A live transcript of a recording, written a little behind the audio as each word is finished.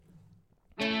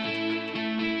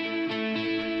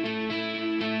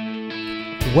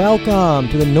Welcome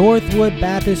to the Northwood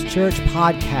Baptist Church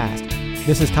podcast.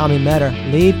 This is Tommy Metter,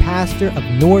 lead pastor of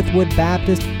Northwood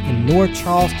Baptist in North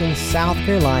Charleston, South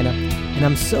Carolina, and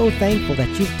I'm so thankful that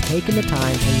you've taken the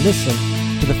time to listen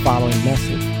to the following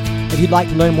message. If you'd like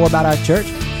to learn more about our church,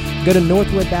 go to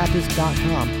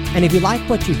northwoodbaptist.com. And if you like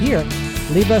what you hear,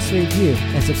 leave us a review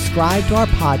and subscribe to our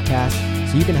podcast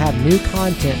so you can have new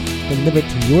content delivered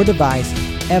to your device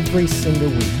every single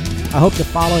week. I hope the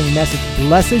following message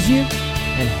blesses you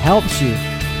and helps you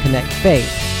connect faith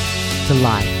to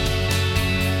life.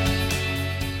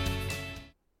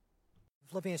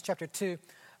 Philippians chapter 2,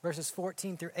 verses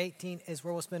 14 through 18 is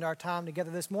where we'll spend our time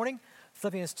together this morning.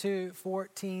 Philippians 2,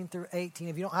 14 through 18.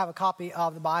 If you don't have a copy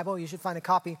of the Bible, you should find a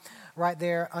copy right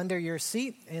there under your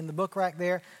seat in the book rack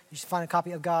there. You should find a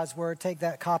copy of God's Word. Take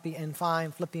that copy and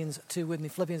find Philippians 2 with me.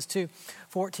 Philippians 2,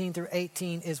 14 through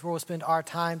 18 is where we'll spend our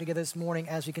time together this morning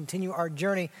as we continue our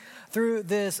journey through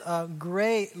this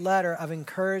great letter of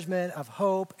encouragement, of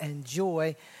hope, and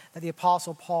joy that the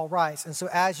Apostle Paul writes. And so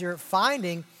as you're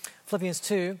finding Philippians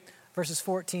 2, verses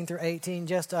 14 through 18,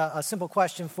 just a simple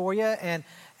question for you.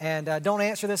 And don't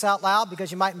answer this out loud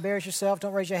because you might embarrass yourself.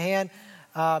 Don't raise your hand.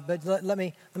 But let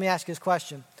me ask you this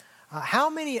question. How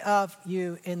many of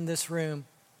you in this room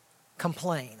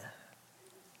complain?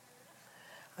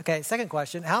 Okay, second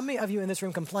question. How many of you in this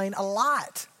room complain a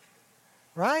lot?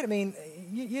 Right? I mean,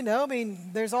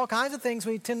 there's all kinds of things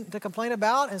we tend to complain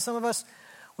about, and some of us,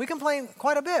 we complain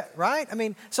quite a bit, right? I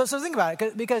mean, so think about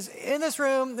it, because in this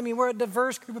room, we're a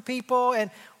diverse group of people, and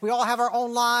we all have our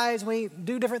own lives, we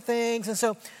do different things, and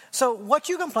so what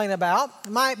you complain about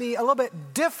might be a little bit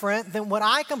different than what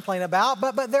I complain about,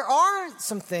 but there are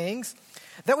some things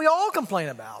that we all complain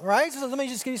about, right? So let me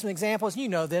just give you some examples. You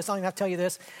know this, I don't even have to tell you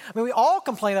this. We all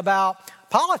complain about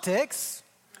politics.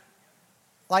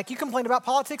 Like you complained about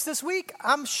politics this week,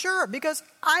 I'm sure, because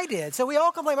I did. So we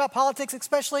all complain about politics,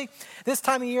 especially this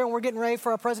time of year when we're getting ready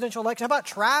for a presidential election. How about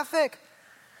traffic?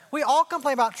 We all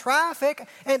complain about traffic.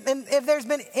 And if there's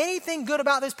been anything good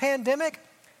about this pandemic,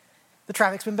 the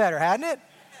traffic's been better, hasn't it?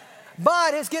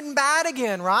 But it's getting bad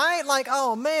again, right? Like,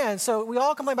 oh man. So we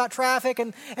all complain about traffic.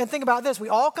 And think about this. We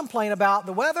all complain about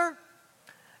the weather.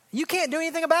 You can't do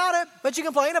anything about it, but you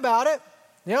complain about it.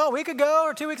 A week ago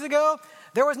or 2 weeks ago,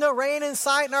 there was no rain in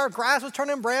sight and our grass was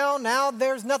turning brown. Now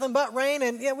there's nothing but rain,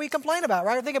 and we complain about it,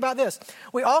 right? Think about this.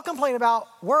 We all complain about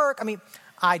work.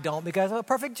 I don't because I have a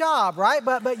perfect job, right?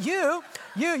 But you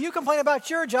complain about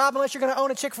your job unless you're going to own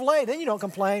a Chick-fil-A. Then you don't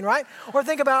complain, right? Or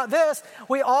think about this.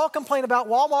 We all complain about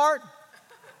Walmart.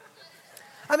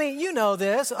 You know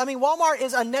this. Walmart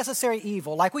is a necessary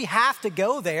evil. Like we have to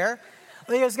go there.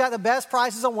 It's got the best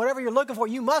prices on whatever you're looking for.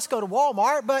 You must go to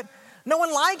Walmart, but no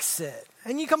one likes it.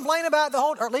 And you complain about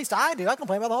or at least I do. I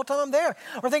complain about the whole time I'm there.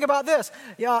 Or think about this.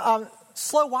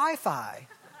 Slow Wi-Fi.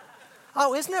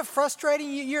 Oh, isn't it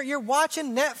frustrating? You're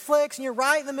watching Netflix and you're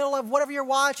right in the middle of whatever you're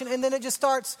watching and then it just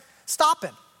starts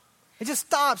stopping. It just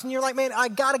stops and you're like, man, I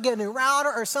got to get a new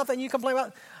router or something. You complain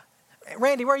about,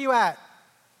 Randy, where are you at?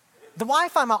 The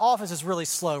Wi-Fi in my office is really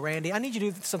slow, Randy. I need you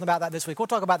to do something about that this week. We'll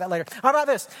talk about that later. How about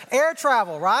this? Air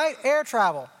travel, right? Air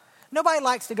travel. Nobody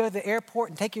likes to go to the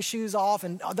airport and take your shoes off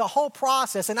and the whole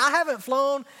process. And I haven't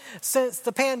flown since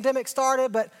the pandemic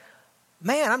started, but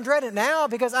man, I'm dreading it now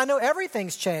because I know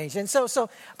everything's changed. And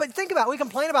but think about it. We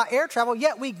complain about air travel,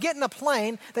 yet we get in a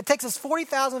plane that takes us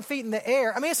 40,000 feet in the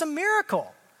air. It's a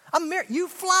miracle. You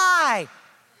fly.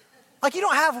 Like you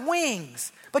don't have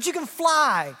wings, but you can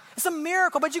fly. It's a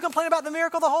miracle, but you complain about the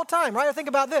miracle the whole time, right? Or think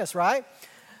about this, right?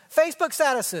 Facebook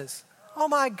statuses. Oh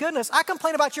my goodness, I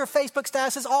complain about your Facebook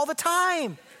statuses all the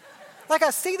time. Like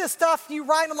I see the stuff you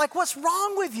write and I'm like, what's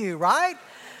wrong with you, right?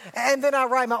 And then I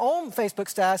write my own Facebook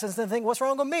status and then think, what's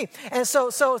wrong with me? And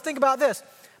so think about this.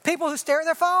 People who stare at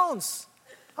their phones.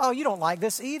 Oh, you don't like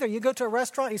this either. You go to a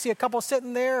restaurant, you see a couple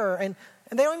sitting there and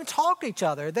they don't even talk to each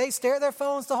other. They stare at their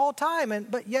phones the whole time,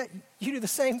 but yet you do the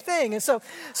same thing. And so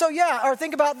yeah, or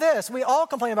think about this. We all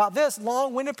complain about this,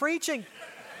 long-winded preaching.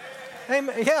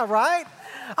 Yeah, right?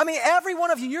 Every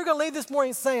one of you're going to leave this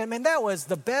morning saying, man, that was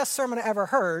the best sermon I ever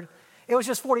heard. It was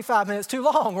just 45 minutes too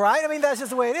long, right? That's just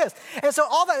the way it is. And so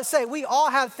all that to say, we all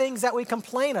have things that we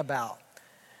complain about.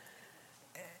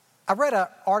 I read an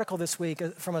article this week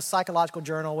from a psychological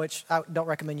journal, which I don't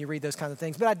recommend you read those kinds of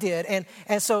things, but I did.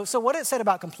 And so what it said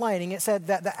about complaining, it said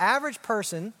that the average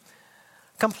person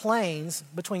complains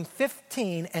between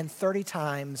 15 and 30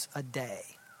 times a day.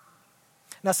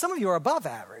 Now, some of you are above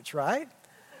average, right?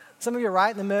 Some of you are right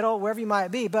in the middle, wherever you might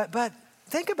be. But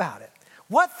think about it.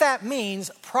 What that means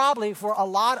probably for a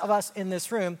lot of us in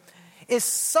this room is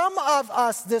some of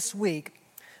us this week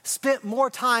spent more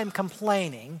time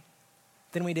complaining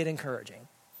than we did encouraging.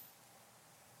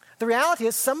 the reality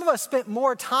is some of us spent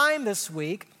more time this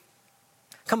week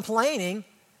complaining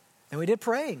than we did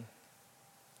praying.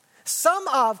 Some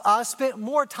of us spent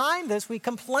more time this week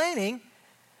complaining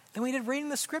than we did reading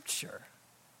the scripture.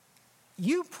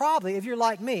 You probably, if you're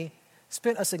like me,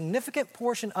 spent a significant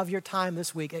portion of your time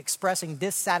this week expressing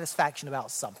dissatisfaction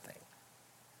about something.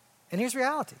 And here's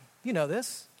reality. You know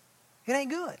this. It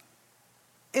ain't good.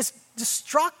 It's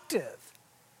destructive.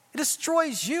 It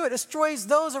destroys you. It destroys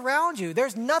those around you.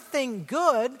 There's nothing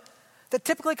good that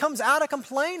typically comes out of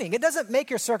complaining. It doesn't make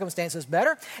your circumstances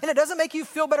better, and it doesn't make you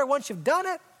feel better once you've done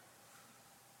it.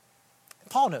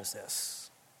 Paul knows this.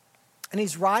 And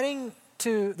he's writing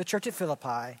to the church at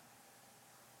Philippi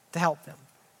to help them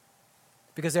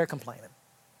because they're complaining.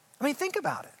 I mean, think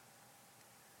about it.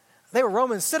 They were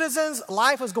Roman citizens,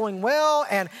 life was going well,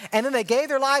 and then they gave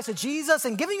their lives to Jesus,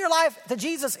 and giving your life to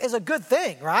Jesus is a good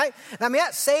thing, right? And I mean,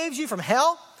 that saves you from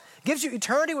hell, gives you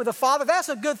eternity with the Father. That's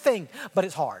a good thing, but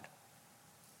it's hard.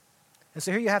 And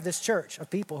so here you have this church of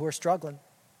people who are struggling.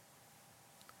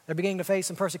 They're beginning to face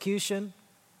some persecution,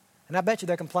 and I bet you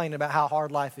they're complaining about how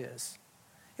hard life is.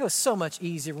 It was so much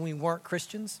easier when we weren't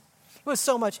Christians. It was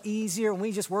so much easier when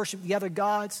we just worshiped the other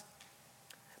gods.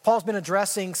 Paul's been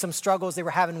addressing some struggles they were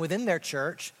having within their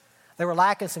church. They were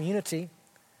lacking some unity.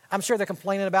 I'm sure they're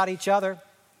complaining about each other.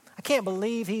 I can't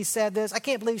believe he said this. I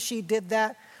can't believe she did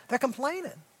that. They're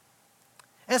complaining.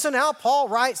 And so now Paul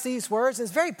writes these words. It's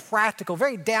very practical,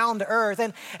 very down to earth.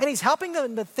 And he's helping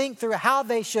them to think through how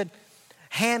they should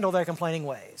handle their complaining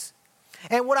ways.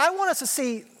 And what I want us to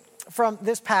see from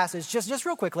this passage, just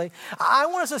real quickly, I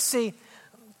want us to see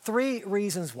 3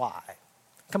 reasons why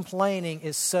complaining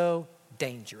is so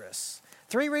dangerous.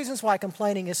 3 reasons why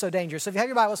complaining is so dangerous. So if you have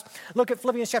your Bibles, look at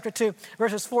Philippians chapter 2,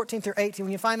 verses 14 through 18.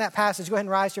 When you find that passage, go ahead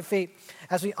and rise your feet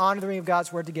as we honor the reading of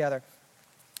God's word together.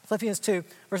 Philippians 2,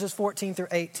 verses 14 through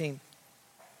 18.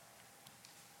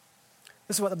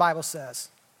 This is what the Bible says.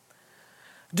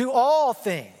 Do all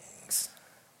things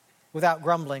without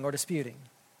grumbling or disputing,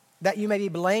 that you may be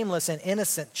blameless and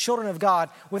innocent, children of God,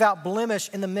 without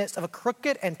blemish in the midst of a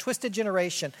crooked and twisted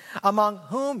generation, among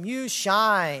whom you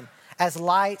shine as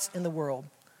lights in the world,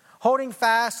 holding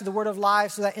fast to the word of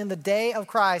life, so that in the day of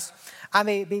Christ I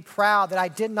may be proud that I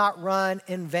did not run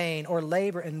in vain or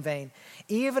labor in vain.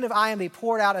 Even if I am be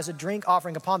poured out as a drink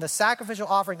offering upon the sacrificial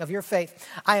offering of your faith,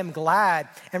 I am glad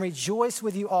and rejoice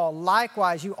with you all.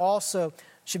 Likewise, you also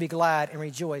should be glad and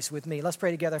rejoice with me. Let's pray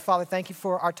together. Father, thank you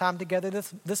for our time together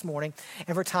this morning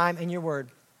and for time in your word.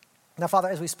 Now, Father,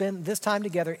 as we spend this time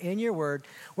together in your word,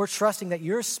 we're trusting that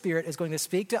your Spirit is going to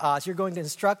speak to us. You're going to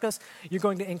instruct us. You're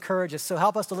going to encourage us. So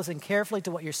help us to listen carefully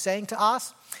to what you're saying to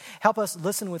us. Help us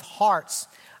listen with hearts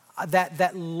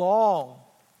that long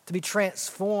to be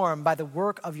transformed by the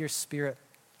work of your Spirit.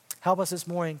 Help us this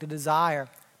morning to desire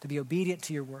to be obedient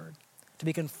to your word, to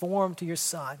be conformed to your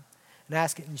Son. And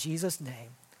ask it in Jesus' name.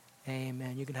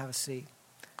 Amen. You can have a seat.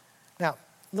 Now,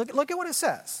 look at what it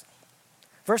says.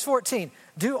 Verse 14,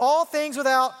 do all things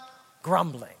without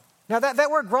grumbling. Now,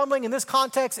 that word grumbling in this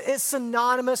context is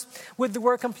synonymous with the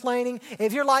word complaining.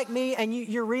 If you're like me and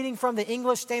you're reading from the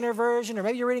English Standard Version, or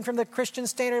maybe you're reading from the Christian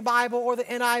Standard Bible or the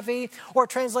NIV or a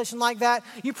translation like that,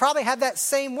 you probably have that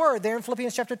same word there in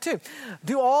Philippians chapter 2.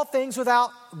 Do all things without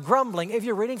grumbling. If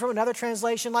you're reading from another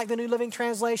translation like the New Living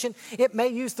Translation, it may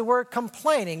use the word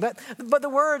complaining. But the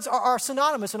words are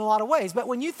synonymous in a lot of ways. But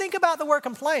when you think about the word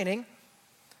complaining,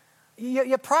 when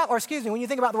you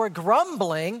think about the word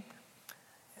grumbling,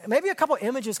 maybe a couple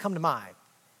images come to mind.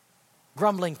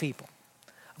 Grumbling people.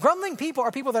 Grumbling people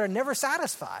are people that are never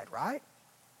satisfied, right?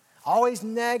 Always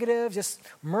negative, just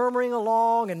murmuring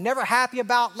along and never happy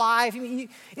about life. I mean,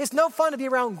 it's no fun to be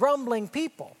around grumbling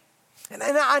people. And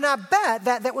I bet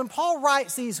that when Paul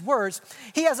writes these words,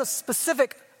 he has a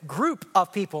specific group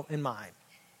of people in mind.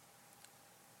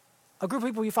 A group of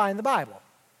people you find in the Bible.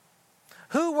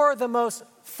 Who were the most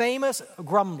famous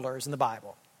grumblers in the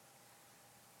Bible?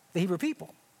 The Hebrew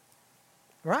people.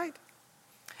 Right?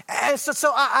 And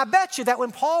so I bet you that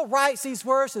when Paul writes these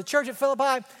words to the church at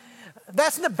Philippi,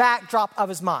 that's in the backdrop of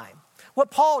his mind.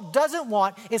 What Paul doesn't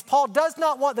want is Paul does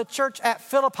not want the church at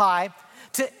Philippi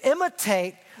to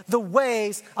imitate the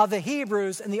ways of the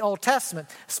Hebrews in the Old Testament,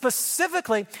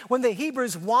 specifically when the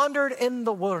Hebrews wandered in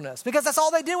the wilderness, because that's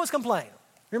all they did was complain.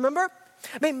 Remember?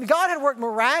 I mean, God had worked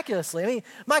miraculously. I mean,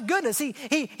 my goodness,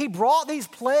 he brought these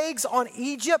plagues on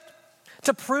Egypt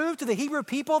to prove to the Hebrew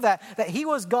people that he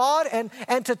was God, and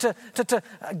to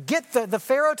get the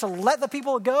Pharaoh to let the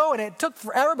people go. And it took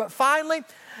forever, but finally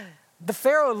the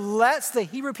Pharaoh lets the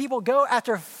Hebrew people go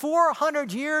after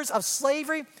 400 years of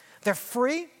slavery. They're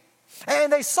free.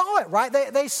 And they saw it, right?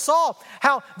 They saw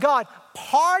how God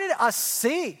parted a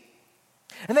sea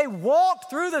And they walked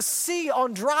through the sea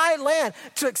on dry land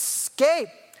to escape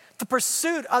the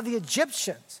pursuit of the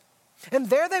Egyptians. And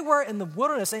there they were in the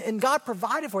wilderness, and God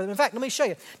provided for them. In fact, let me show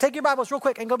you. Take your Bibles real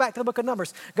quick and go back to the book of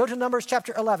Numbers. Go to Numbers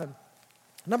chapter 11.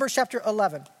 Numbers chapter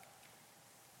 11.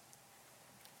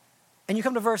 And you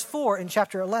come to verse 4 in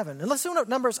chapter 11. And listen to what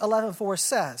Numbers 11:4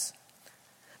 says.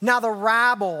 Now the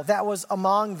rabble that was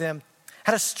among them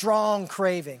had a strong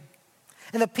craving.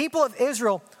 And the people of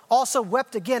Israel also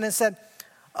wept again and said,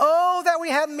 "Oh, that we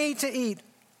had meat to eat.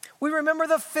 We remember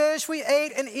the fish we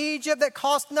ate in Egypt that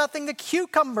cost nothing, the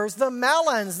cucumbers, the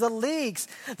melons, the leeks,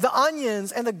 the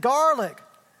onions, and the garlic."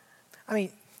 I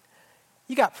mean,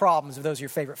 you got problems if those are your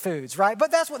favorite foods, right?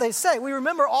 But that's what they say. We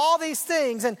remember all these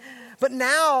things, but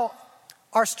now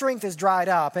our strength is dried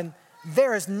up, and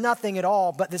there is nothing at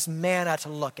all but this manna to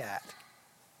look at.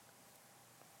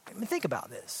 I mean, think about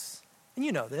this, and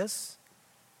you know this.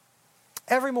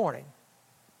 Every morning,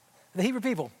 the Hebrew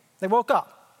people, they woke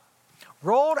up,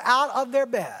 rolled out of their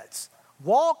beds,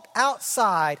 walked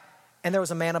outside, and there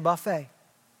was a manna buffet.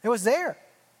 It was there.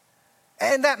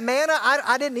 And that manna,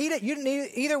 I didn't eat it. You didn't eat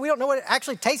it either. We don't know what it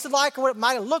actually tasted like or what it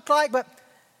might have looked like, but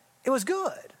it was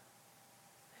good.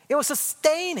 It was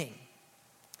sustaining.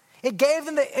 It gave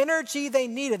them the energy they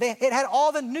needed. It had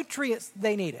all the nutrients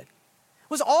they needed. It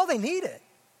was all they needed.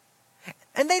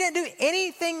 And they didn't do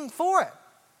anything for it.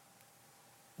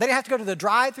 They didn't have to go to the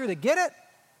drive-thru to get it.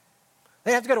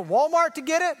 They didn't have to go to Walmart to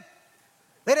get it.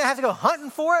 They didn't have to go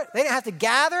hunting for it. They didn't have to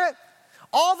gather it.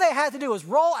 All they had to do was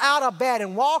roll out of bed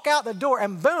and walk out the door,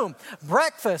 and boom,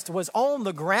 breakfast was on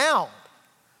the ground,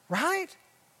 right?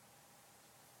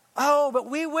 Oh, but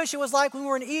we wish it was like when we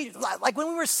were in Egypt, like when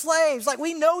we were slaves. Like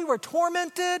we know we were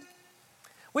tormented.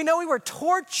 We know we were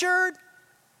tortured.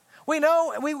 We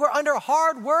know we were under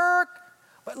hard work.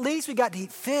 But at least we got to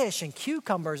eat fish and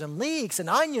cucumbers and leeks and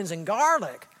onions and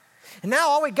garlic. And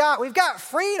now we've got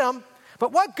freedom.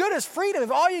 But what good is freedom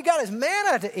if all you got is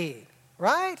manna to eat,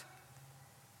 right?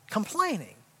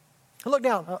 Complaining. Look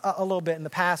down a little bit in the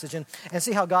passage and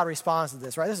see how God responds to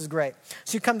this, right? This is great.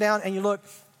 So you come down and you look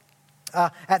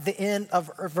at the end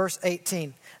of verse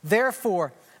 18.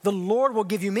 Therefore, the Lord will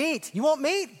give you meat. You want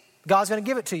meat? God's going to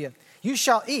give it to you. You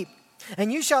shall eat.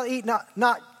 And you shall eat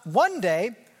not 1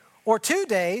 day or 2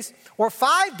 days or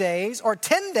 5 days or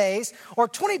 10 days or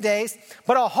 20 days,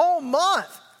 but a whole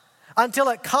month until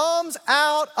it comes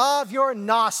out of your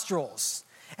nostrils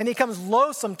and he comes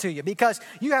loathsome to you, because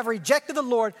you have rejected the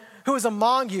Lord who is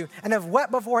among you and have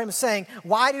wept before him, saying,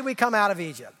 "Why did we come out of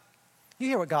Egypt?" You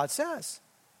hear what God says.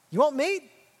 You want meat?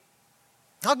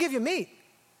 I'll give you meat.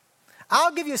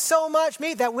 I'll give you so much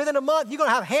meat that within a month you're going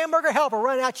to have hamburger helper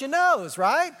running out your nose,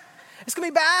 right? It's going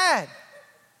to be bad.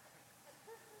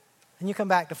 And you come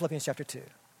back to Philippians chapter 2.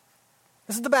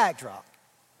 This is the backdrop.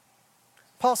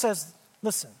 Paul says,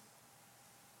 listen,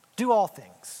 do all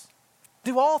things.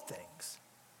 Do all things.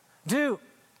 Do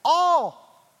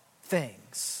all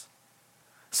things.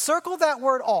 Circle that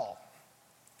word all.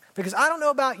 Because I don't know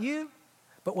about you,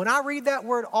 but when I read that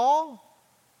word all,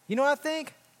 you know what I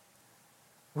think?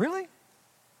 Really?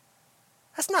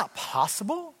 That's not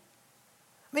possible.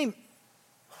 I mean,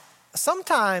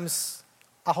 sometimes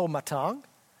I hold my tongue,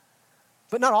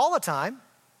 but not all the time.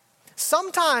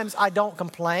 Sometimes I don't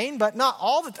complain, but not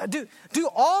all the time. Do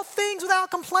all things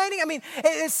without complaining? I mean,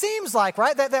 it seems like,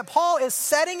 right, that Paul is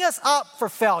setting us up for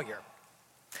failure.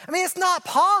 I mean, it's not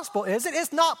possible, is it?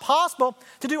 It's not possible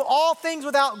to do all things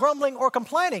without grumbling or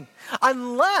complaining.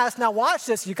 Unless, now watch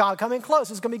this, you gotta come in close,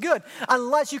 it's gonna be good.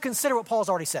 Unless you consider what Paul's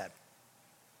already said.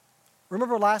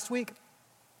 Remember last week?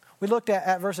 We looked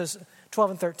at verses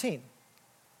 12 and 13,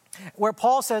 where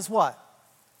Paul says what?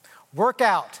 Work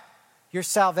out your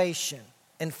salvation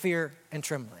in fear and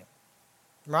trembling,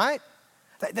 right?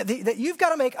 That you've got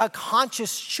to make a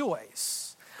conscious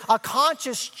choice,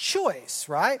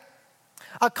 right?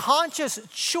 A conscious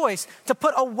choice to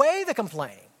put away the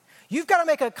complaining. You've got to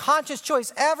make a conscious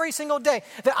choice every single day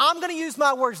that I'm going to use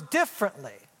my words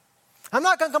differently. I'm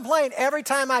not going to complain every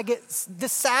time I get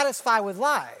dissatisfied with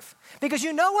life. Because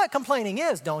you know what complaining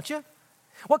is, don't you?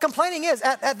 What complaining is,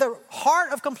 at the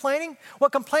heart of complaining,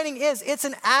 what complaining is, it's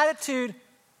an attitude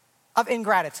of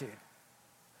ingratitude.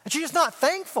 That you're just not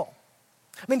thankful.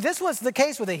 I mean, this was the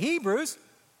case with the Hebrews.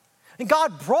 And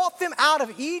God brought them out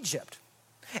of Egypt.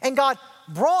 And God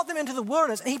brought them into the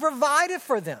wilderness, and he provided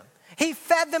for them. He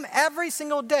fed them every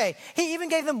single day. He even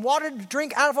gave them water to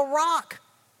drink out of a rock.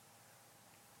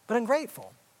 But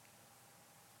ungrateful.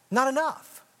 Not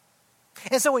enough.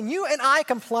 And so when you and I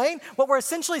complain, what we're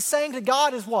essentially saying to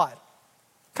God is what?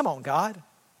 Come on, God.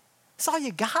 That's all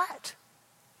you got.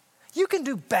 You can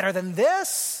do better than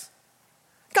this.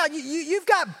 God, you've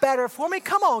got better for me.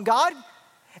 Come on, God.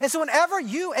 And so whenever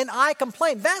you and I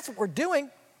complain, that's what we're doing.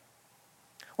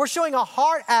 We're showing a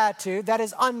heart attitude that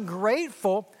is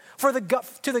ungrateful to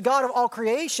the God of all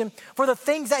creation for the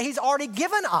things that he's already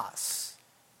given us.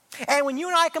 And when you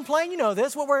and I complain, you know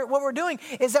this, what we're doing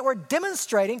is that we're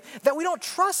demonstrating that we don't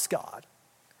trust God.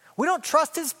 We don't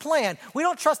trust his plan. We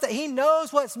don't trust that he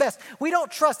knows what's best. We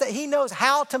don't trust that he knows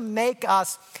how to make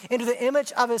us into the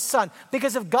image of his son.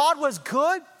 Because if God was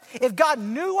good, if God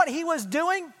knew what he was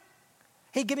doing,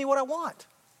 he'd give me what I want.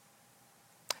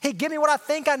 He'd give me what I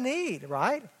think I need,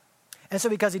 right? And so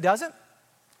because he doesn't,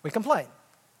 we complain.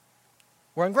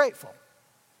 We're ungrateful.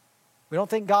 We don't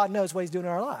think God knows what he's doing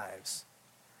in our lives.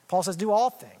 Paul says, do all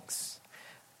things.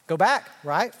 Go back,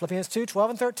 right? Philippians 2, 12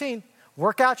 and 13.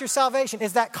 Work out your salvation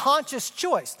is that conscious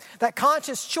choice,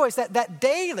 that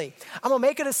daily, I'm going to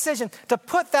make a decision to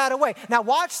put that away. Now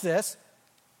watch this.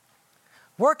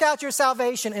 Work out your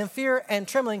salvation in fear and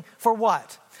trembling for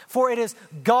what? For it is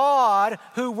God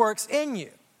who works in you.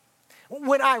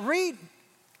 When I read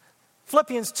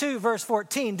Philippians 2 verse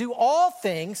 14, do all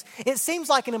things, it seems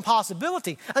like an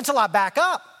impossibility until I back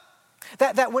up.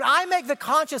 That when I make the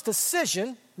conscious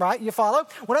decision, right, you follow?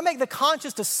 When I make the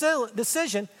conscious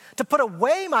decision to put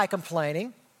away my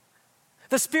complaining,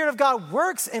 the Spirit of God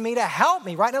works in me to help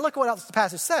me, right? Now look at what else the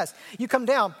passage says. You come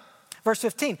down, verse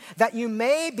 15, that you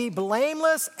may be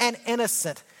blameless and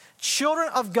innocent, children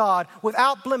of God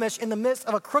without blemish in the midst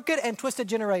of a crooked and twisted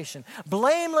generation.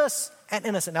 Blameless and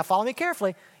innocent. Now follow me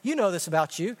carefully. You know this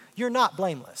about you. You're not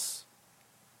blameless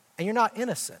and you're not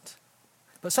innocent,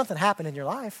 but something happened in your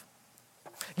life.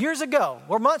 Years ago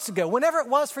or months ago, whenever it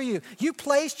was for you, you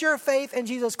placed your faith in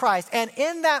Jesus Christ. And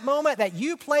in that moment that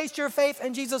you placed your faith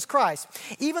in Jesus Christ,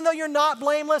 even though you're not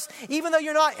blameless, even though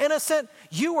you're not innocent,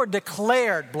 you were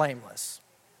declared blameless.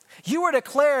 You were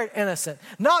declared innocent.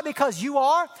 Not because you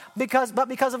are, but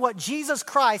because of what Jesus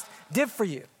Christ did for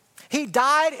you. He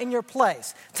died in your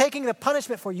place, taking the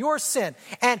punishment for your sin.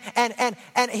 And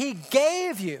he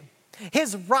gave you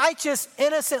his righteous,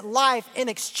 innocent life in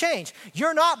exchange.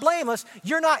 You're not blameless.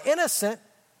 You're not innocent.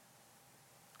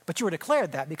 But you were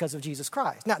declared that because of Jesus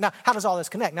Christ. Now, how does all this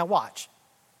connect? Now, watch.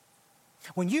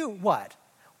 When you, what?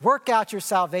 Work out your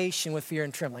salvation with fear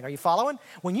and trembling. Are you following?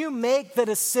 When you make the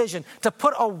decision to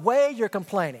put away your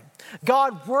complaining,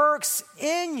 God works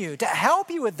in you to help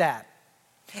you with that.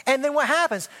 And then what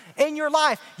happens? In your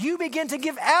life, you begin to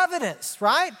give evidence,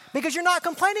 right? Because you're not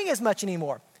complaining as much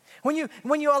anymore. When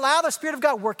you allow the Spirit of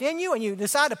God work in you and you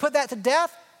decide to put that to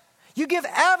death, you give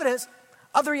evidence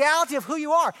of the reality of who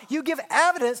you are. You give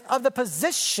evidence of the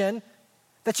position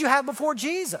that you have before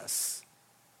Jesus.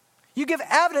 You give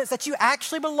evidence that you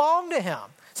actually belong to him.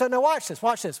 So now watch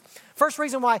this. First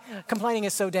reason why complaining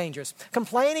is so dangerous.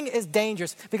 Complaining is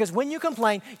dangerous because when you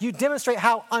complain, you demonstrate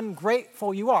how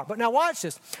ungrateful you are. But now watch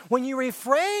this. When you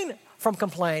refrain from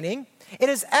complaining, it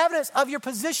is evidence of your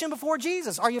position before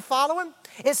Jesus. Are you following?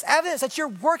 It's evidence that you're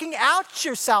working out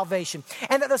your salvation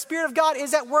and that the Spirit of God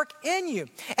is at work in you.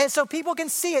 And so people can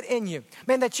see it in you.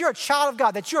 Man, that you're a child of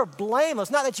God, that you're blameless.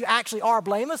 Not that you actually are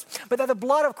blameless, but that the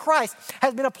blood of Christ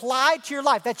has been applied to your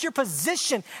life, that your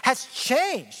position has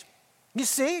changed. You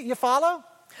see? You follow?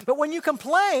 But when you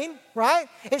complain, right,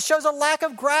 it shows a lack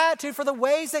of gratitude for the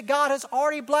ways that God has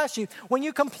already blessed you. When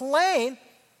you complain,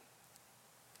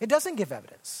 it doesn't give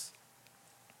evidence.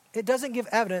 It doesn't give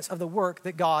evidence of the work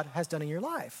that God has done in your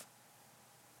life.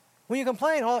 When you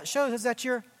complain, all it shows is that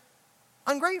you're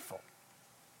ungrateful,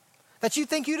 that you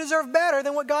think you deserve better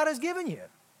than what God has given you.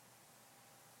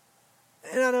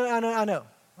 And I know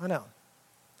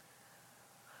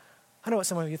what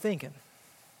some of you are thinking.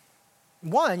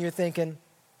 One, you're thinking,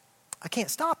 I can't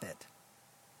stop it.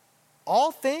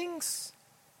 All things.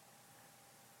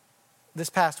 This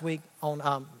past week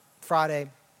on Friday,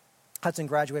 Hudson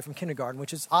graduated from kindergarten,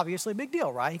 which is obviously a big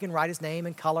deal, right? He can write his name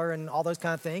and color and all those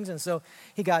kind of things. And so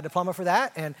he got a diploma for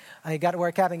that, and he got to wear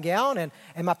a cap and gown. And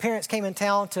my parents came in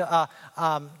town to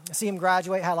see him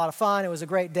graduate, had a lot of fun. It was a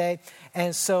great day.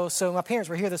 And so my parents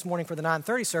were here this morning for the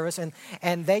 9:30 service,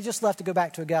 and they just left to go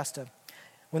back to Augusta.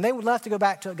 When they left to go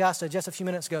back to Augusta just a few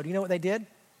minutes ago, do you know what they did?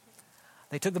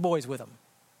 They took the boys with them.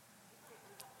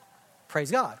 Praise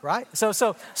God, right? So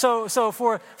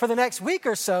for the next week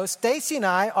or so, Stacy and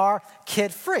I are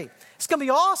kid-free. It's going to be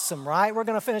awesome, right? We're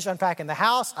going to finish unpacking the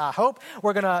house, I hope.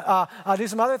 We're going to do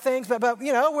some other things, but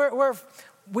you know,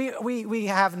 we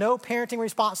have no parenting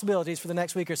responsibilities for the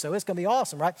next week or so. It's going to be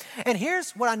awesome, right? And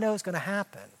here's what I know is going to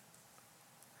happen.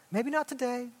 Maybe not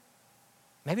today,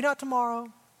 maybe not tomorrow,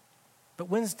 but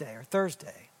Wednesday or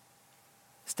Thursday,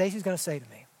 Stacy's going to say to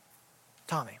me,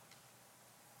 Tommy,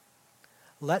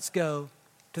 let's go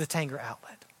to the Tanger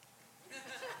outlet.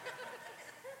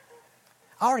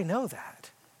 I already know that.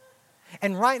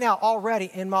 And right now, already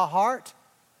in my heart,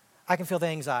 I can feel the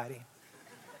anxiety.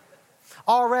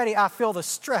 Already, I feel the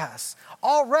stress.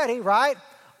 Already, right?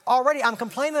 Already, I'm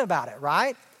complaining about it,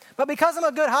 right? But because I'm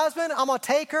a good husband, I'm going to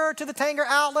take her to the Tanger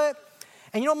outlet.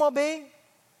 And you know what I'm going to be?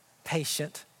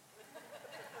 Patient.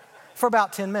 For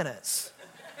about 10 minutes.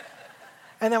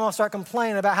 And then I'm going to start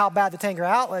complaining about how bad the Tanger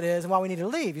outlet is and why we need to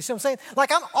leave. You see what I'm saying?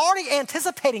 Like, I'm already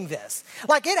anticipating this.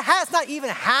 Like, it has not even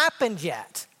happened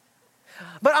yet.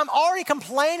 But I'm already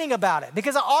complaining about it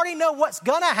because I already know what's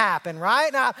going to happen,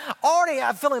 right? And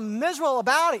I'm feeling miserable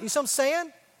about it. You see what I'm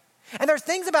saying? And there's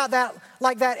things about that,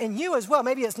 like that in you as well.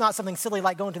 Maybe it's not something silly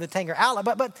like going to the Tanger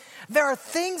outlet, but there are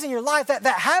things in your life that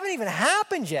haven't even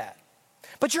happened yet.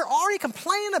 But you're already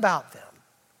complaining about them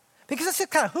because that's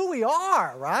just kind of who we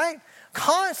are, right?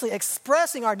 Constantly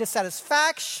expressing our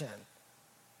dissatisfaction.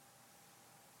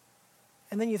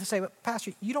 And then you say, but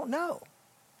Pastor, you don't know.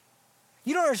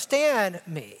 You don't understand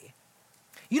me.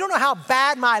 You don't know how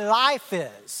bad my life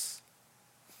is.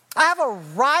 I have a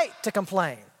right to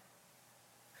complain.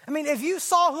 I mean, if you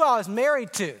saw who I was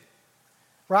married to,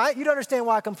 right, you'd understand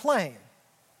why I complain.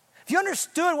 If you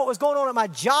understood what was going on at my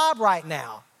job right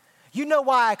now, you know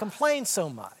why I complain so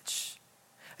much.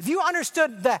 If you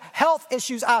understood the health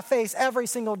issues I face every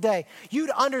single day,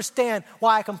 you'd understand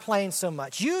why I complain so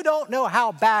much. You don't know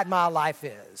how bad my life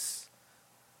is.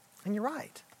 And you're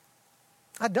right.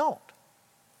 I don't.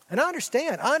 And I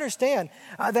understand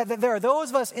that there are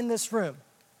those of us in this room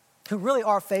who really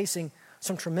are facing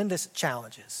some tremendous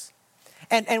challenges.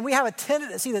 And we have a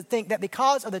tendency to think that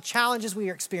because of the challenges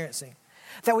we are experiencing,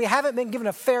 that we haven't been given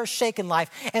a fair shake in life,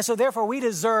 and so therefore we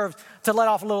deserve to let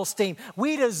off a little steam.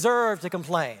 We deserve to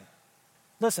complain.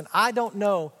 Listen, I don't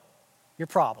know your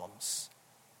problems,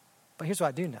 but here's what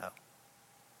I do know.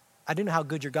 I do know how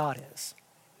good your God is.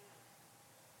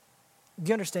 Do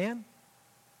you understand?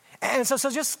 And so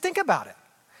just think about it.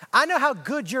 I know how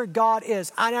good your God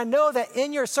is. And I know that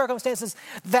in your circumstances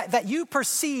that you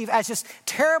perceive as just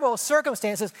terrible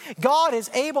circumstances, God is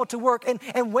able to work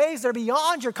in ways that are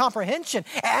beyond your comprehension.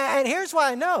 And here's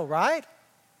why I know, right?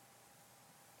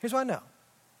 Here's why I know.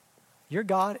 Your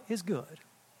God is good.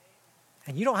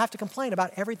 And you don't have to complain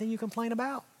about everything you complain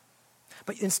about.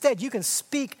 But instead, you can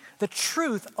speak the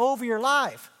truth over your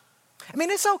life. I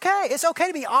mean, it's okay. It's okay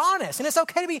to be honest. And it's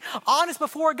okay to be honest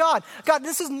before God. God,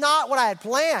 this is not what I had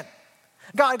planned.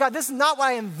 God, this is not what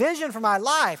I envisioned for my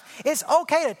life. It's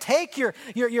okay to take your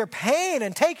pain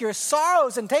and take your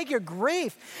sorrows and take your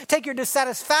grief, take your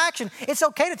dissatisfaction. It's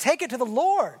okay to take it to the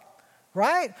Lord,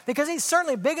 right? Because He's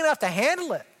certainly big enough to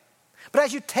handle it. But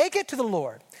as you take it to the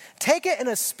Lord, take it in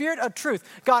a spirit of truth.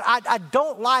 God, I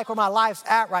don't like where my life's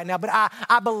at right now, but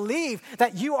I believe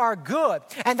that you are good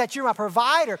and that you're my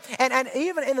provider. And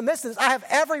even in the midst of this, I have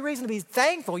every reason to be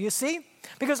thankful, you see?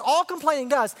 Because all complaining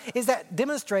does is that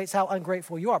demonstrates how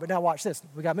ungrateful you are. But now watch this.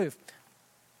 We got to move.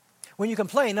 When you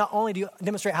complain, not only do you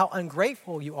demonstrate how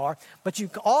ungrateful you are, but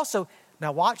you also,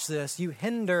 now watch this, you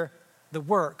hinder the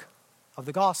work of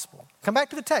the gospel. Come back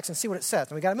to the text and see what it says.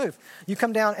 And we got to move. You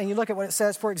come down and you look at what it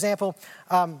says, for example,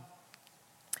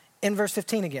 in verse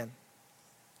 15 again.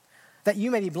 That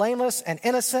you may be blameless and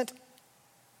innocent,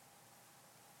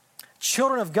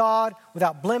 children of God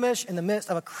without blemish in the midst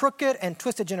of a crooked and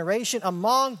twisted generation,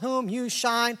 among whom you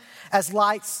shine as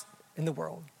lights in the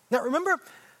world. Now remember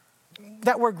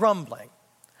that word grumbling.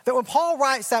 That when Paul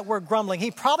writes that word grumbling,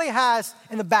 he probably has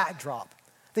in the backdrop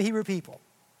the Hebrew people.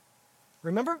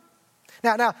 Remember?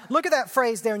 Now, look at that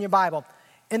phrase there in your Bible.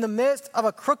 In the midst of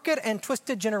a crooked and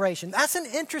twisted generation. That's an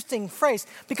interesting phrase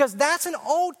because that's an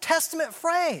Old Testament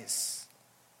phrase.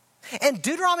 In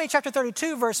Deuteronomy chapter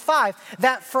 32, verse 5,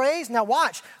 that phrase, now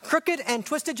watch, crooked and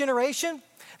twisted generation,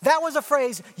 that was a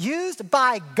phrase used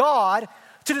by God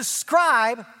to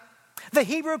describe the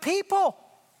Hebrew people.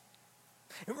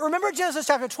 Remember Genesis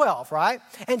chapter 12, right?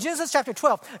 In Genesis chapter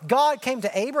 12, God came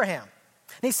to Abraham.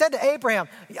 And he said to Abraham,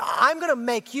 I'm going to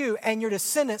make you and your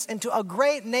descendants into a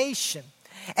great nation.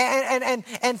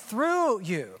 And through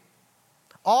you,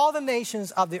 all the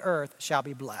nations of the earth shall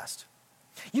be blessed.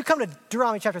 You come to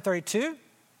Deuteronomy chapter 32,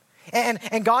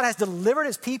 and God has delivered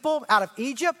his people out of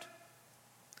Egypt.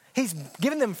 He's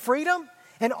given them freedom,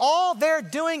 and all they're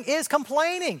doing is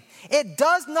complaining. It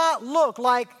does not look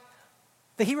like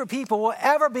the Hebrew people will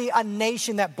ever be a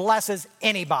nation that blesses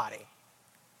anybody.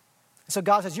 So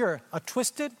God says, you're a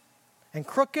twisted and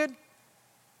crooked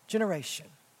generation.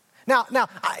 Now,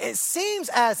 it seems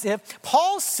as if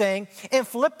Paul's saying in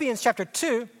Philippians chapter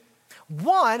 2,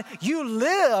 One, you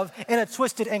live in a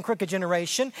twisted and crooked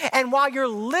generation. And while you're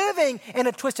living in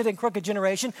a twisted and crooked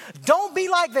generation, don't be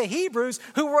like the Hebrews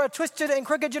who were a twisted and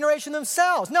crooked generation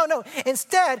themselves. No.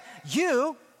 Instead,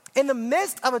 you, in the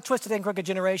midst of a twisted and crooked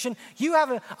generation, you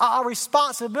have a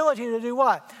responsibility to do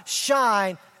what?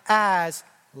 Shine as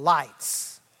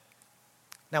lights.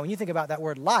 Now, when you think about that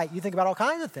word light, you think about all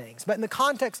kinds of things. But in the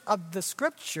context of the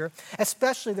scripture,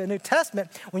 especially the New Testament,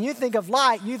 when you think of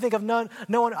light, you think of no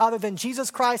one other than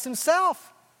Jesus Christ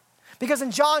himself. Because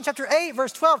in John chapter 8,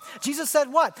 verse 12, Jesus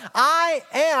said what? I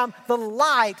am the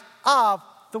light of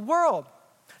the world.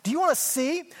 Do you want to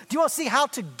see? Do you want to see how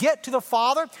to get to the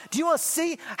Father? Do you want to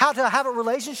see how to have a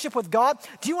relationship with God?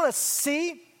 Do you want to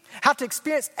see how to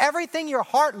experience everything your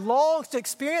heart longs to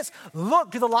experience?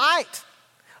 Look to the light.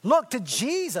 Look to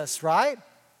Jesus, right?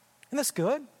 Isn't this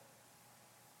good?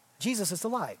 Jesus is the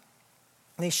light.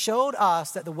 And he showed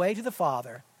us that the way to the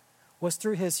Father was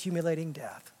through his humiliating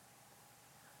death.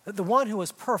 That the one who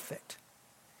was perfect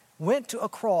went to a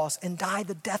cross and died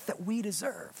the death that we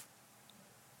deserve.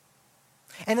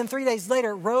 And then 3 days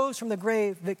later rose from the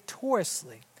grave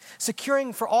victoriously,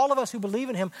 securing for all of us who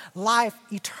believe in him life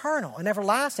eternal and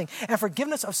everlasting and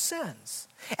forgiveness of sins.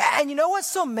 And you know what's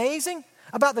so amazing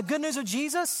about the good news of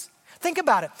Jesus? Think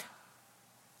about it.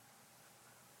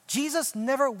 Jesus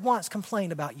never once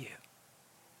complained about you.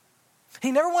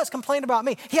 He never once complained about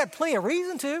me. He had plenty of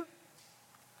reason to.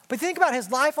 But think about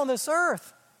his life on this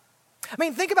earth. I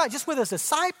mean, think about just with his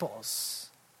disciples.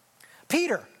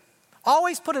 Peter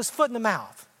always put his foot in the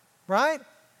mouth, right?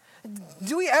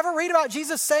 Do we ever read about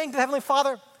Jesus saying to the Heavenly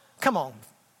Father, come on,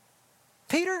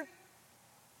 Peter,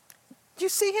 do you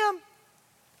see him?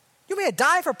 You may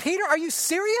die for Peter? Are you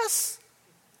serious?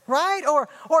 Right?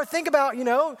 Or think about,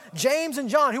 James and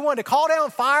John who wanted to call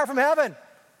down fire from heaven.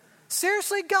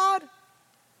 Seriously, God?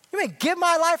 You may give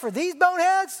my life for these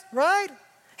boneheads? Right?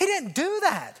 He didn't do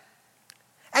that.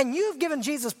 And you've given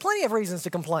Jesus plenty of reasons to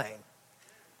complain.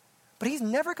 But he's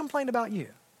never complained about you.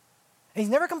 He's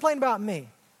never complained about me.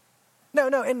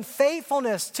 No, in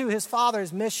faithfulness to his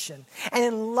Father's mission and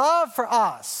in love for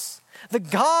us, the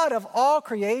God of all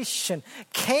creation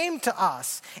came to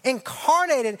us,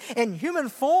 incarnated in human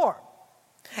form,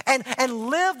 and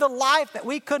lived the life that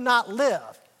we could not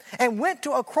live, and went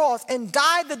to a cross and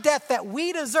died the death that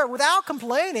we deserve without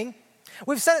complaining.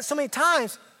 We've said it so many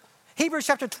times, Hebrews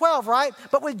chapter 12, right?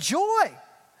 But with joy,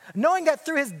 knowing that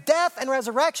through his death and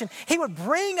resurrection, he would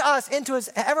bring us into his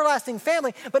everlasting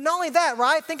family. But not only that,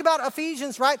 right? Think about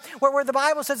Ephesians, right? Where the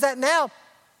Bible says that now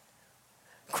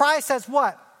Christ has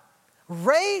what?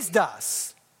 Raised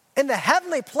us in the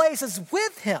heavenly places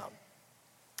with him.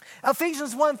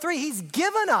 Ephesians 1:3, he's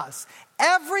given us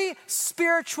every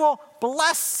spiritual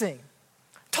blessing.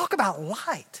 Talk about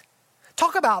light.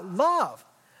 Talk about love.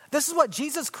 This is what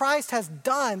Jesus Christ has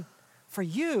done for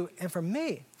you and for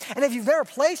me. And if you've never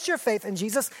placed your faith in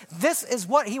Jesus, this is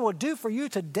what he will do for you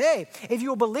today. If you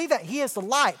will believe that he is the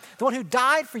light, the one who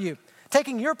died for you,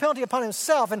 taking your penalty upon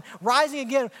himself and rising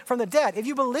again from the dead. If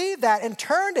you believe that and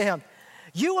turn to him,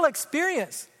 you will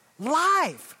experience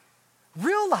life,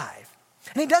 real life.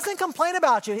 And he doesn't complain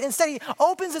about you. Instead, he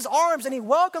opens his arms and he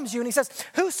welcomes you and he says,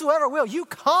 whosoever will, you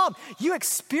come, you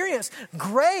experience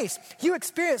grace, you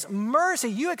experience mercy,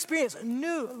 you experience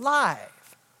new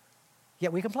life.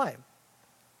 Yet we complain.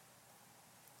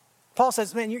 Paul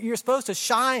says, man, you're supposed to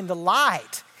shine the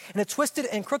light in a twisted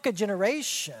and crooked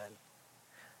generation.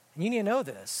 And you need to know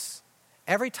this.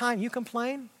 Every time you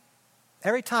complain,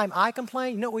 every time I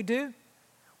complain, you know what we do?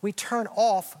 We turn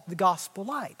off the gospel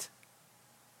light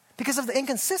because of the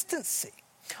inconsistency.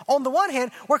 On the one hand,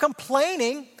 we're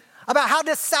complaining about how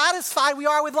dissatisfied we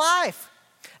are with life.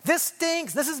 This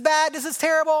stinks, this is bad, this is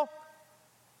terrible.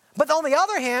 But on the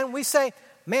other hand, we say,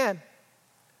 man,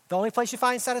 the only place you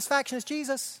find satisfaction is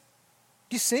Jesus.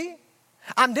 Do you see?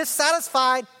 I'm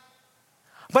dissatisfied,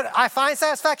 but I find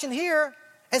satisfaction here.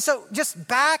 And so just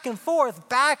back and forth,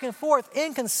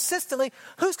 inconsistently,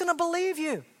 who's going to believe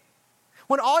you?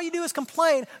 When all you do is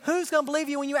complain, who's going to believe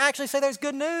you when you actually say there's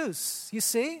good news? You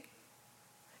see?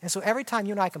 And so every time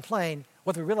you and I complain,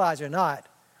 whether we realize it or not,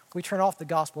 we turn off the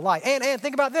gospel light. And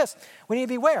think about this. We need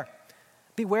to beware.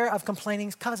 Beware of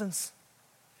complaining cousins.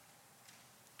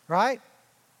 Right?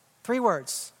 3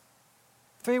 words.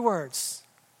 3 words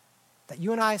that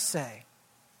you and I say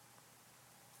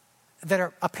that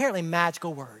are apparently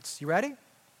magical words. You ready?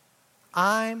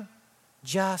 I'm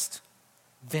just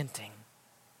venting.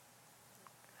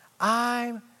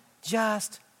 I'm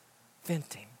just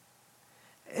venting.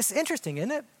 It's interesting, isn't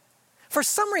it? For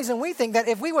some reason, we think that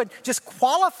if we would just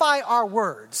qualify our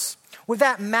words with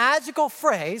that magical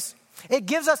phrase, It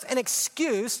gives us an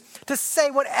excuse to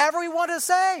say whatever we want to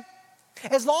say.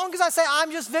 As long as I say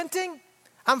I'm just venting,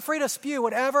 I'm free to spew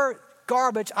whatever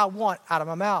garbage I want out of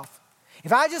my mouth.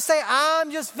 If I just say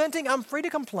I'm just venting, I'm free to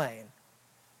complain.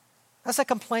 That's a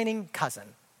complaining cousin.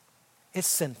 It's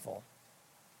sinful.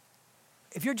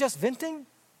 If you're just venting,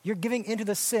 you're giving into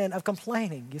the sin of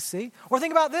complaining, you see? Or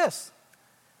think about this,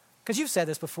 because you've said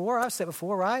this before. I've said it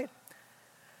before, right?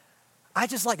 I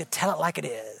just like to tell it like it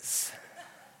is.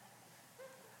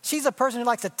 She's a person who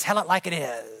likes to tell it like it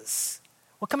is.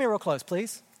 Well, come here real close,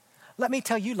 please. Let me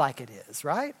tell you like it is,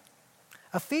 right?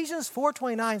 Ephesians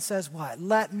 4:29 says what?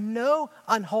 Let no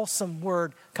unwholesome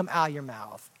word come out of your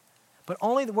mouth, but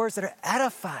only the words that are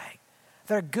edifying,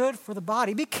 that are good for the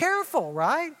body. Be careful,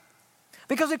 right?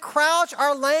 Because we crouch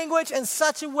our language in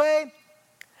such a way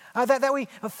that we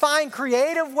find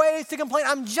creative ways to complain.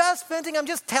 I'm just venting. I'm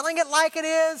just telling it like it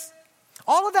is.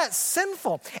 All of that's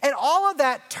sinful. And all of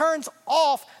that turns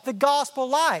off the gospel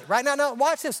light. Right now,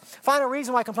 watch this. Find a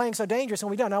reason why complaining is so dangerous,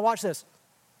 and we don't. Now watch this.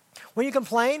 When you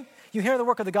complain, you hear the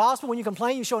work of the gospel. When you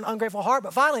complain, you show an ungrateful heart.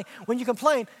 But finally, when you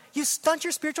complain, you stunt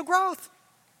your spiritual growth.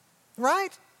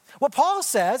 Right? What Paul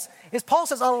says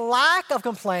a lack of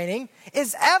complaining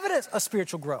is evidence of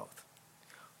spiritual growth.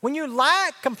 When you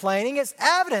lack complaining, it's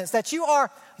evidence that you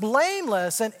are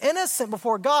blameless and innocent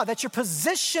before God, that your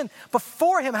position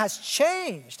before him has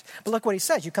changed. But look what he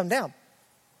says. You come down.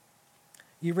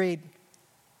 You read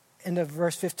into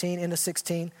verse 15, into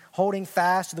 16, holding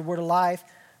fast to the word of life,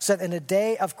 so that in the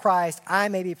day of Christ I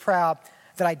may be proud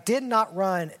that I did not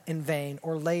run in vain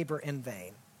or labor in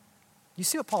vain. You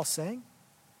see what Paul's saying?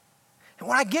 And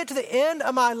when I get to the end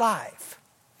of my life,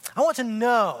 I want to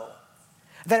know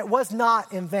that it was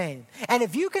not in vain. And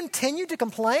if you continue to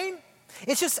complain,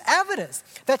 it's just evidence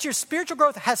that your spiritual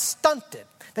growth has stunted,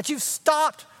 that you've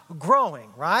stopped growing,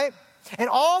 right? And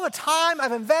all the time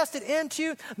I've invested into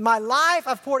you, my life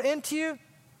I've poured into you,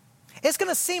 it's going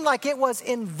to seem like it was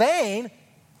in vain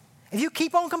if you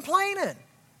keep on complaining.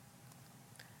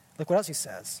 Look what else he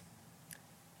says.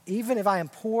 Even if I am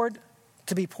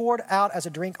to be poured out as a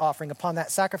drink offering upon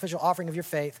that sacrificial offering of your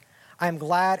faith, I am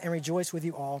glad and rejoice with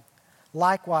you all.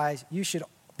 Likewise, you should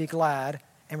be glad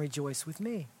and rejoice with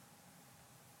me.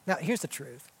 Now, here's the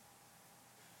truth.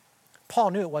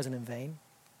 Paul knew it wasn't in vain.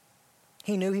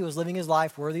 He knew he was living his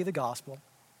life worthy of the gospel.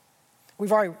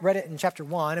 We've already read it in chapter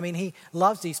 1. I mean, he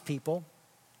loves these people.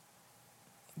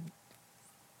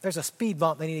 There's a speed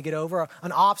bump they need to get over,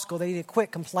 an obstacle they need to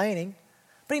quit complaining.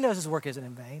 But he knows his work isn't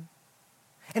in vain.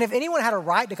 And if anyone had a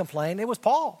right to complain, it was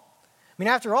Paul. I mean,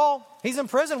 after all, he's in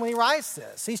prison when he writes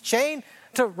this. He's chained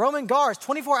to Roman guards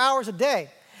 24 hours a day.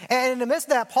 And in the midst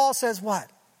of that, Paul says what?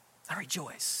 I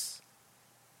rejoice.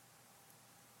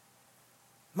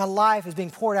 My life is being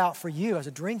poured out for you as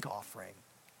a drink offering.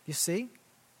 You see?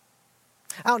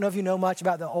 I don't know if you know much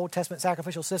about the Old Testament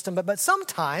sacrificial system, but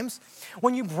sometimes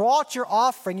when you brought your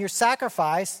offering, your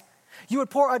sacrifice, you would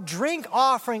pour a drink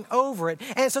offering over it.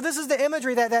 And so this is the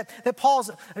imagery that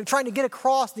Paul's trying to get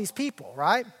across these people,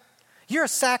 right? You're a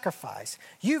sacrifice.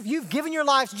 You've given your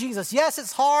life to Jesus. Yes,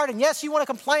 it's hard, and yes, you want to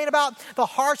complain about the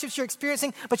hardships you're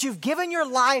experiencing, but you've given your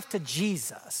life to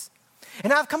Jesus.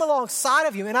 And I've come alongside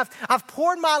of you, and I've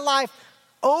poured my life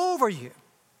over you.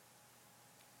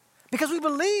 Because we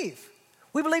believe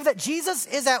that Jesus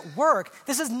is at work.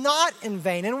 This is not in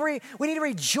vain, and we need to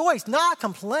rejoice, not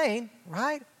complain,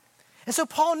 right? And so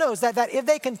Paul knows that if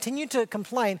they continue to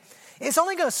complain, it's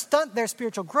only going to stunt their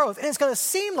spiritual growth. And it's going to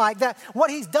seem like that what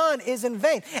he's done is in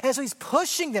vain. And so he's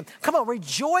pushing them. Come on,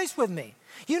 rejoice with me.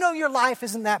 You know your life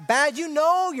isn't that bad. You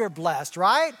know you're blessed,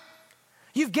 right?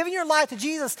 You've given your life to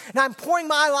Jesus, and I'm pouring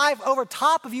my life over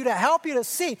top of you to help you to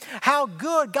see how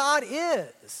good God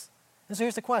is. And so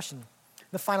here's the question,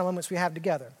 the final moments we have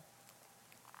together.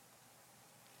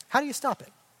 How do you stop it?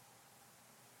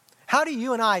 How do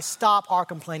you and I stop our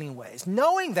complaining ways?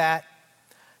 Knowing that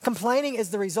complaining is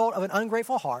the result of an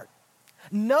ungrateful heart.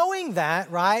 Knowing that,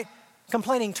 right,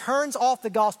 complaining turns off the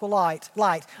gospel light.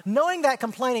 Knowing that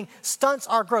complaining stunts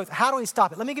our growth. How do we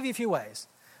stop it? Let me give you a few ways.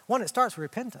 One, it starts with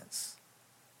repentance.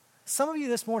 Some of you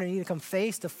this morning need to come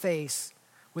face to face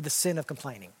with the sin of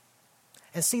complaining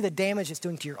and see the damage it's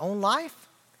doing to your own life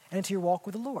and to your walk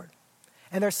with the Lord.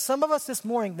 And there's some of us this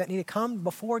morning that need to come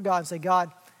before God and say,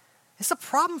 God, it's a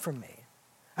problem for me.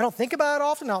 I don't think about it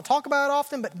often, I don't talk about it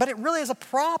often, but it really is a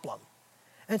problem.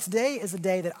 And today is the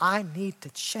day that I need to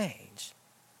change.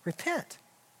 Repent.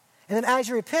 And then as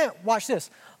you repent, watch this.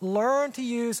 Learn to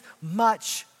use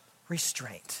much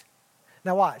restraint.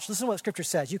 Now watch, listen to what Scripture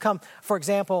says. You come, for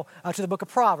example, to the book of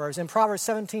Proverbs. In Proverbs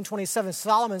 17:27,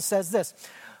 Solomon says this.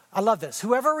 I love this.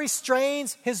 Whoever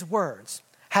restrains his words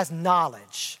has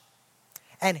knowledge,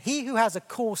 And he who has a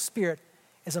cool spirit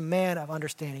is a man of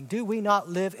understanding. Do we not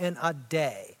live in a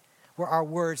day where our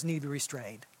words need to be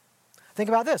restrained? Think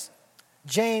about this.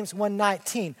 James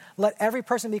 1:19, let every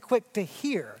person be quick to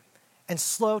hear and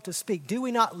slow to speak. Do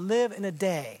we not live in a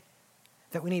day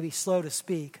that we need to be slow to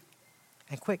speak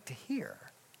and quick to hear?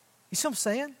 You see what I'm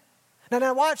saying?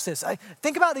 Now watch this.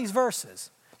 Think about these verses,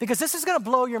 because this is going to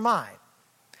blow your mind.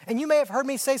 And you may have heard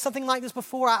me say something like this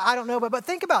before. I don't know, but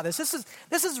think about this.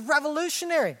 This is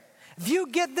revolutionary. If you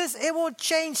get this, it will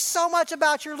change so much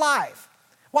about your life.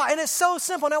 Why? And it's so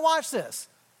simple. Now watch this.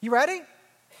 You ready?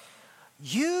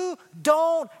 You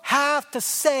don't have to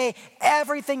say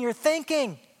everything you're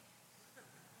thinking.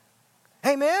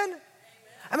 Amen?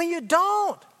 I mean, you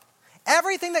don't.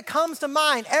 Everything that comes to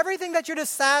mind, everything that you're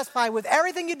dissatisfied with,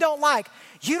 everything you don't like,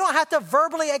 you don't have to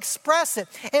verbally express it.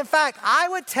 In fact, I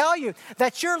would tell you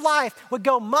that your life would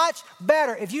go much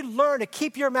better if you learn to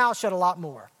keep your mouth shut a lot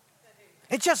more.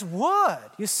 It just would,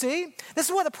 you see? This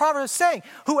is what the Proverbs is saying.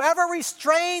 Whoever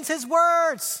restrains his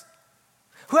words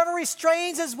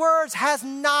has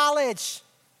knowledge.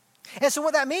 And so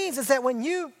what that means is that when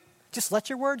you just let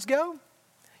your words go,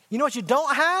 you know what you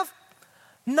don't have?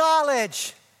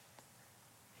 Knowledge.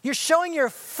 You're showing your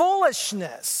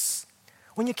foolishness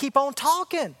when you keep on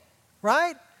talking,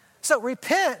 right? So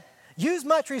repent, use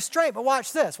much restraint, but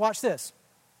watch this.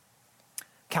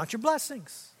 Count your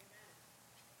blessings.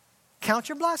 Count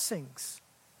your blessings.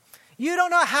 You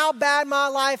don't know how bad my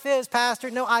life is,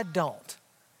 Pastor. No, I don't.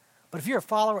 But if you're a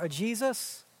follower of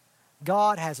Jesus,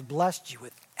 God has blessed you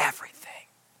with everything.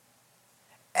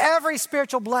 Every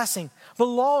spiritual blessing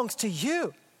belongs to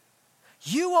you.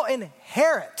 You will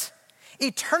inherit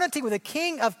eternity with the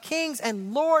King of Kings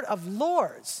and Lord of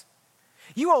Lords.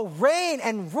 You will reign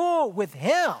and rule with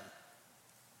him.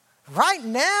 Right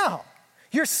now,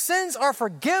 your sins are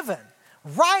forgiven.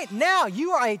 Right now,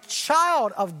 you are a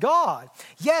child of God.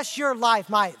 Yes, your life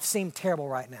might seem terrible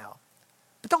right now,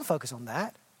 but don't focus on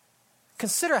that.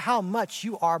 Consider how much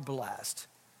you are blessed.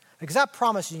 Because I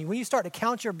promise you, when you start to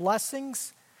count your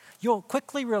blessings, you'll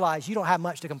quickly realize you don't have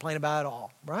much to complain about at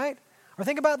all, right? Or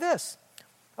think about this.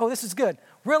 Oh, this is good.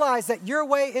 Realize that your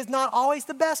way is not always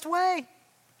the best way.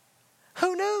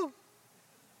 Who knew?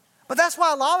 But that's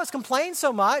why a lot of us complain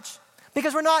so much,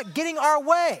 because we're not getting our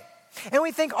way. And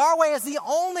we think our way is the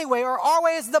only way, or our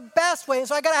way is the best way, and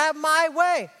so I got to have my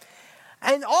way.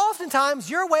 And oftentimes,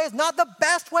 your way is not the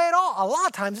best way at all. A lot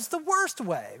of times, it's the worst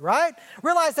way, right?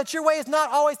 Realize that your way is not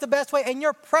always the best way, and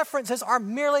your preferences are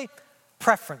merely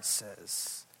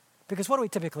preferences. Because what do we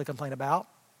typically complain about?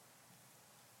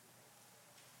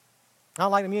 I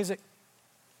don't like the music.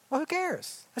 Well, who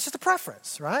cares? That's just a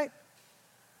preference, right?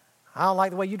 I don't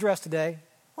like the way you dress today.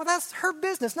 Well, that's her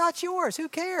business, not yours. Who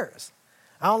cares?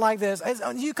 I don't like this.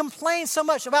 You complain so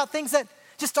much about things that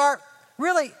just are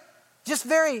really just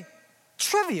very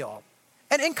trivial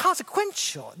and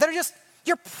inconsequential, that are just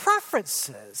your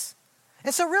preferences.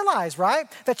 And so realize, right,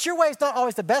 that your way is not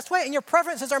always the best way, and your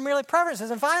preferences are merely preferences.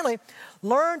 And finally,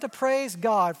 learn to praise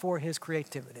God for his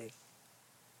creativity.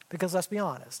 Because let's be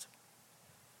honest,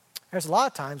 there's a lot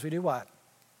of times we do what?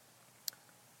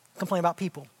 Complain about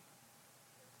people.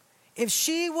 If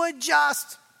she would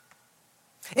just,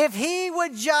 if he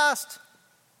would just,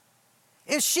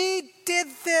 if she did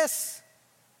this,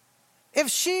 if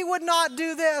she would not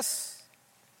do this,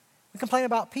 we complain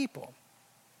about people.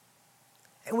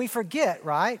 And we forget,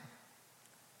 right,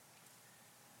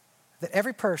 that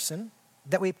every person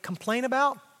that we complain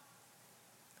about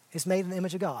is made in the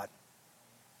image of God.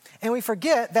 And we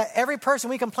forget that every person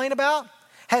we complain about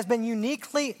has been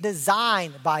uniquely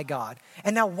designed by God.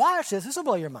 And now watch this. This will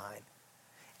blow your mind.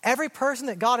 Every person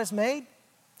that God has made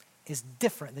is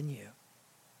different than you.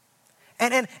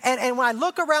 And when I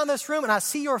look around this room and I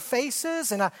see your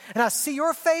faces and I see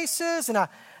your faces and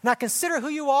I consider who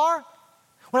you are,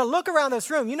 when I look around this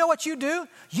room, you know what you do?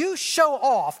 You show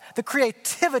off the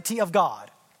creativity of God.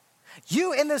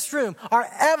 You in this room are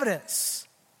evidence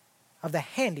of the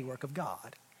handiwork of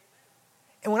God.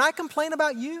 And when I complain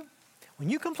about you, when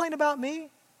you complain about me,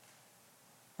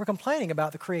 we're complaining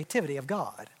about the creativity of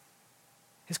God,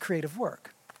 his creative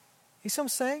work. You see what I'm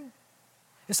saying?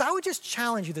 And so I would just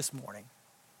challenge you this morning.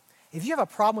 If you have a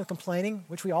problem with complaining,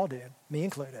 which we all do, me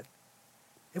included,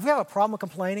 if we have a problem with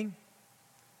complaining,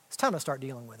 it's time to start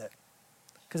dealing with it.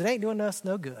 Because it ain't doing us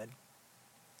no good.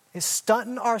 It's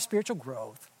stunting our spiritual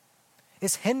growth.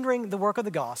 It's hindering the work of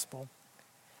the gospel.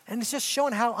 And it's just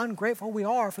showing how ungrateful we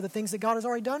are for the things that God has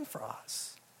already done for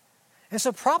us. And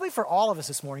so probably for all of us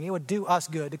this morning, it would do us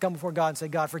good to come before God and say,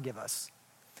 God, forgive us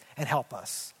and help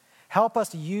us. Help us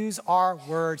to use our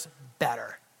words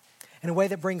better in a way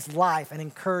that brings life and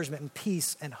encouragement and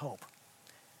peace and hope.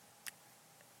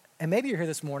 And maybe you're here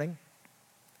this morning,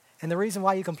 and the reason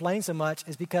why you complain so much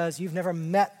is because you've never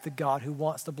met the God who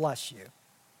wants to bless you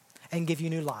and give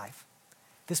you new life.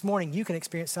 This morning, you can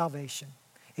experience salvation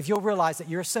if you'll realize that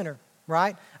you're a sinner,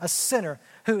 right? A sinner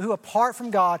who apart from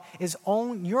God is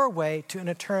on your way to an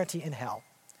eternity in hell.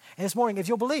 And this morning, if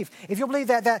you'll believe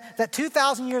that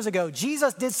 2,000 years ago,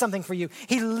 Jesus did something for you.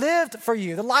 He lived for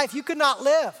you, the life you could not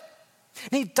live.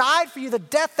 And he died for you the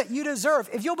death that you deserve.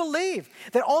 If you'll believe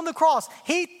that on the cross,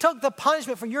 he took the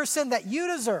punishment for your sin that you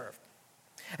deserve.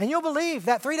 And you'll believe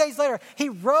that 3 days later, he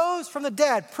rose from the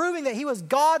dead, proving that he was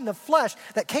God in the flesh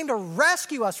that came to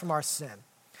rescue us from our sin.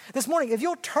 This morning, if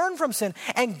you'll turn from sin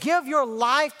and give your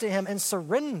life to him and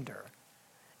surrender,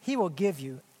 he will give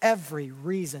you every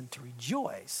reason to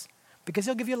rejoice because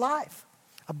he'll give you life,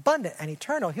 abundant and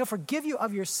eternal. He'll forgive you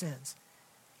of your sins,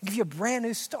 give you a brand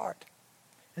new start.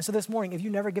 And so this morning, if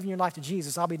you've never given your life to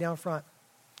Jesus, I'll be down front,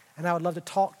 and I would love to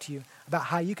talk to you about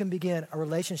how you can begin a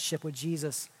relationship with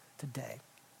Jesus today.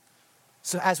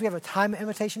 So as we have a time of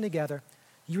invitation together,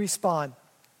 you respond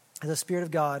as the Spirit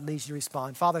of God leads you to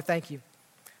respond. Father, thank you.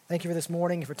 Thank you for this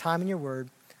morning and for time in your word.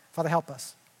 Father, help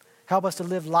us. Help us to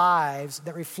live lives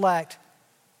that reflect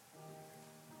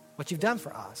what you've done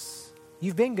for us.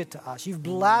 You've been good to us. You've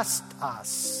blessed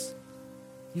us.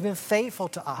 You've been faithful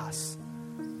to us.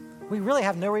 We really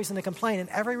have no reason to complain and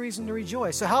every reason to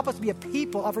rejoice. So help us to be a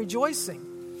people of rejoicing.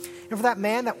 And for that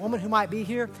man, that woman who might be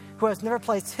here, who has never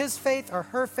placed his faith or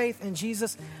her faith in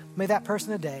Jesus, may that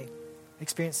person today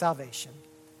experience salvation.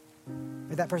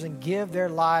 May that person give their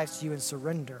lives to you and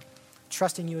surrender,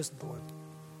 trusting you as Lord.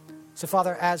 So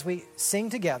Father, as we sing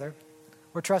together,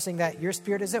 we're trusting that your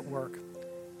Spirit is at work.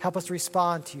 Help us to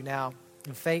respond to you now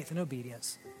in faith and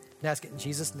obedience. And ask it in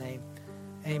Jesus' name.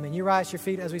 Amen. You rise to your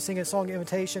feet as we sing a song of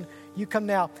invitation. You come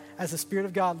now as the Spirit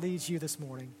of God leads you this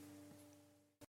morning.